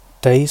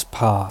Days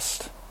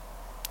passed,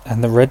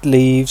 and the red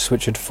leaves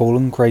which had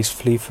fallen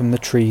gracefully from the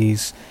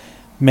trees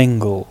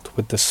mingled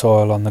with the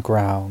soil on the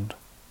ground,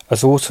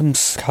 as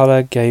autumn's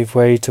colour gave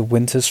way to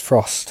winter's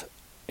frost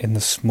in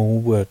the small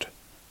wood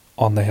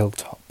on the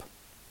hilltop.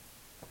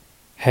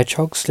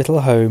 Hedgehog's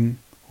little home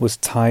was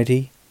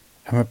tidy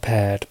and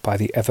repaired by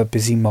the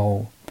ever-busy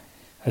mole,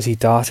 as he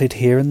darted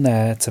here and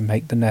there to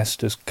make the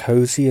nest as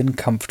cosy and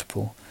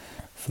comfortable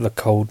for the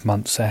cold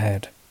months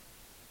ahead.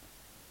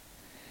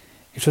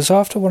 It was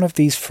after one of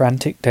these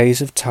frantic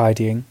days of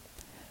tidying,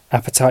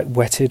 appetite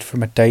whetted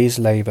from a day's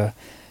labour,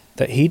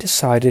 that he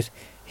decided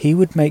he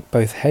would make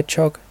both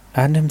Hedgehog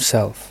and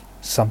himself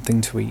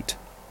something to eat.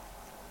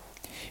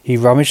 He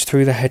rummaged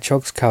through the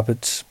Hedgehog's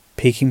cupboards,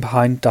 peeking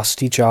behind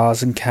dusty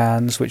jars and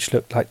cans which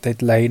looked like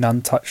they'd lain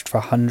untouched for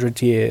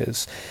 100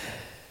 years,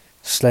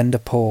 slender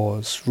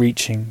paws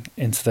reaching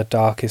into the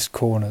darkest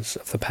corners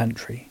of the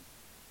pantry.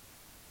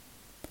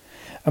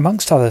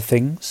 Amongst other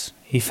things,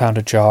 he found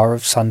a jar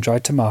of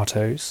sun-dried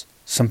tomatoes,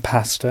 some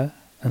pasta,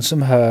 and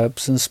some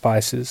herbs and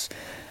spices,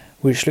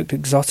 which looked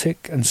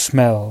exotic and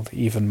smelled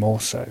even more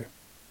so.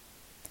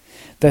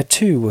 There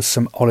too was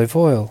some olive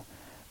oil,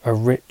 a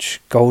rich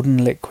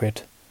golden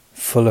liquid,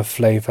 full of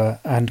flavour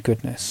and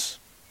goodness.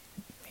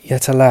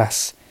 Yet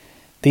alas,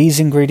 these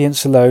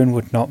ingredients alone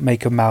would not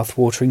make a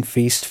mouth-watering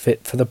feast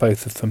fit for the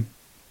both of them.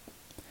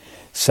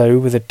 So,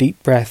 with a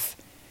deep breath,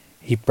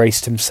 he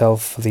braced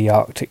himself for the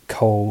Arctic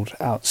cold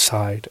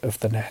outside of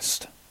the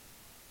nest.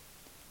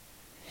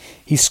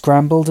 He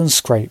scrambled and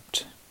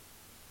scraped,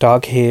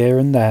 dug here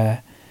and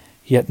there,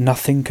 yet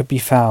nothing could be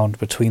found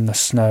between the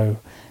snow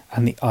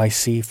and the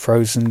icy,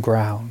 frozen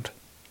ground.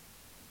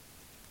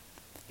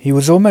 He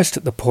was almost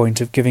at the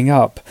point of giving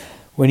up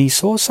when he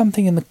saw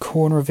something in the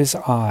corner of his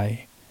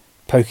eye,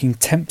 poking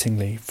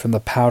temptingly from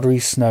the powdery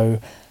snow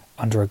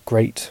under a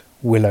great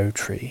willow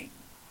tree.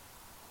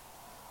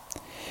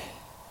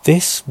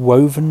 This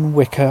woven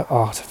wicker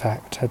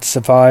artifact had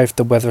survived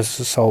the weather's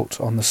assault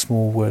on the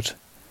small wood,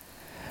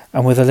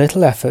 and with a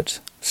little effort,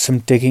 some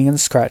digging and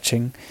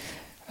scratching,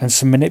 and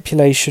some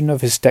manipulation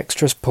of his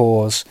dexterous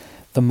paws,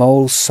 the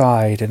mole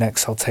sighed in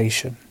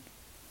exultation.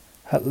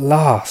 At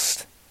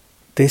last!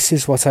 This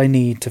is what I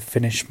need to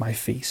finish my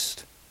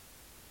feast.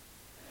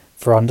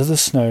 For under the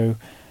snow,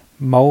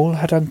 Mole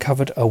had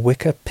uncovered a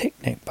wicker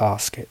picnic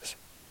basket,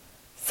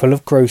 full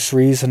of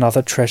groceries and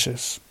other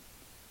treasures.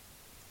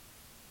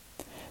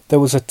 There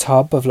was a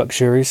tub of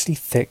luxuriously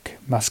thick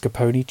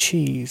mascarpone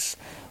cheese,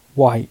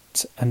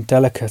 white and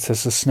delicate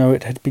as the snow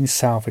it had been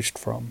salvaged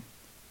from.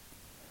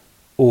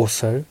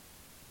 Also,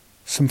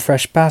 some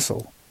fresh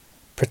basil,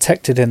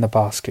 protected in the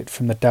basket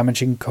from the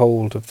damaging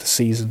cold of the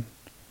season.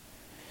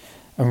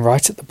 And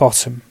right at the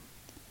bottom,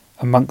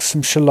 amongst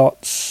some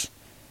shallots,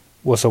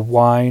 was a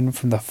wine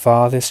from the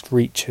farthest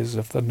reaches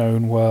of the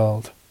known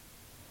world.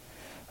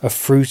 A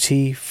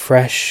fruity,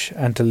 fresh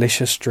and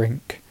delicious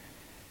drink,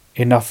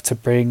 enough to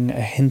bring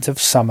a hint of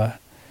summer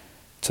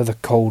to the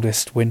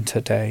coldest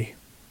winter day.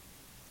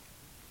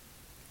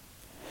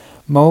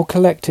 Mole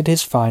collected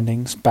his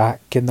findings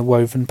back in the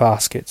woven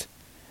basket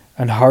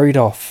and hurried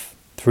off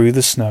through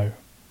the snow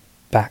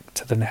back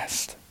to the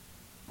nest.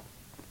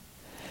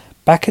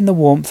 Back in the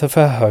warmth of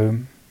her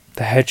home,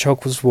 the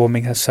hedgehog was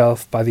warming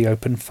herself by the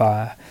open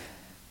fire.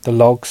 The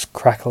logs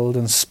crackled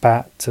and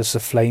spat as the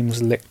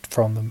flames licked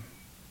from them.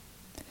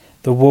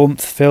 The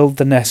warmth filled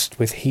the nest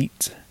with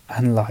heat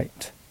and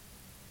light.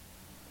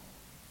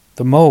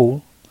 The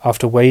mole,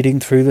 after wading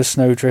through the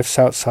snowdrifts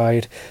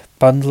outside,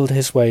 bundled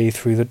his way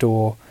through the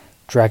door,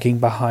 dragging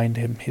behind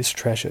him his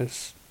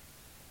treasures.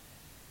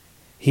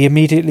 He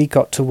immediately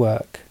got to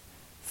work,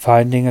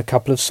 finding a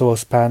couple of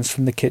saucepans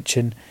from the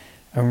kitchen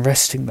and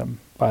resting them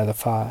by the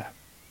fire.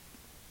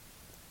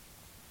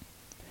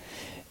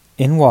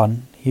 In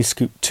one, he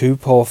scooped 2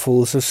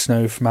 pailfuls of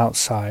snow from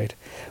outside,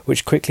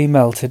 which quickly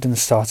melted and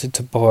started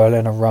to boil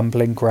in a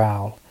rumbling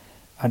growl,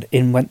 and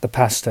in went the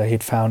pasta he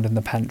had found in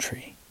the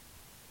pantry.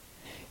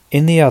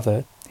 In the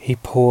other, he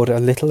poured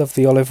a little of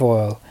the olive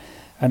oil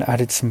and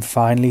added some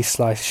finely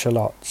sliced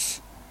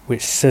shallots,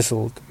 which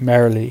sizzled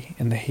merrily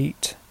in the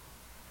heat.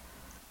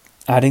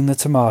 Adding the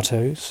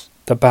tomatoes,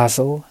 the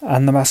basil,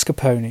 and the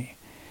mascarpone,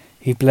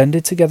 he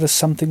blended together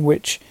something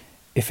which,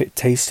 if it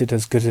tasted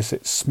as good as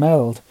it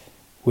smelled,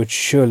 would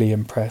surely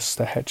impress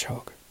the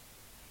hedgehog.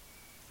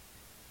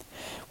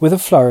 With a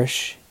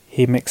flourish,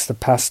 he mixed the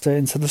pasta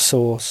into the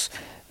sauce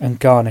and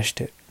garnished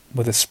it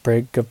with a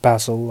sprig of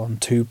basil on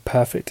 2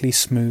 perfectly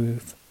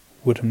smooth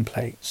wooden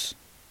plates.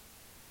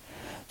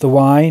 The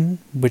wine,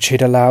 which he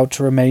had allowed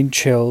to remain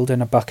chilled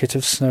in a bucket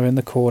of snow in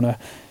the corner,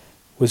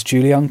 was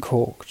duly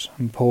uncorked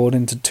and poured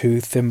into 2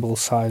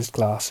 thimble-sized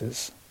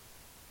glasses.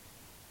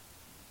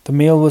 The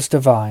meal was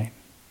divine,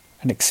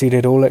 and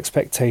exceeded all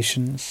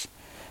expectations,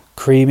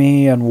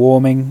 creamy and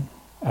warming,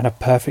 and a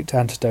perfect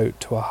antidote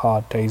to a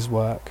hard day's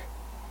work.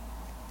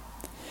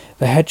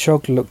 The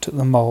hedgehog looked at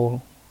the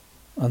mole,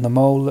 and the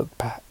mole looked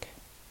back.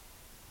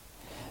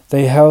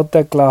 They held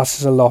their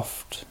glasses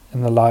aloft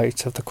in the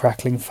light of the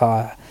crackling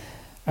fire,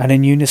 and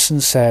in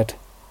unison said,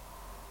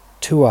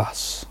 "To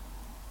us."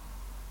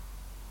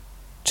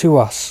 To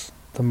us,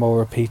 the mole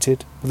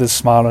repeated, with a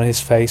smile on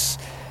his face,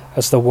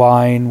 as the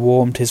wine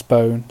warmed his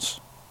bones.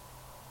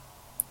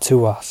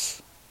 To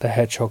us, the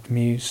hedgehog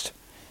mused,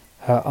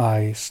 her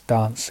eyes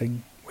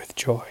dancing with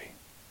joy.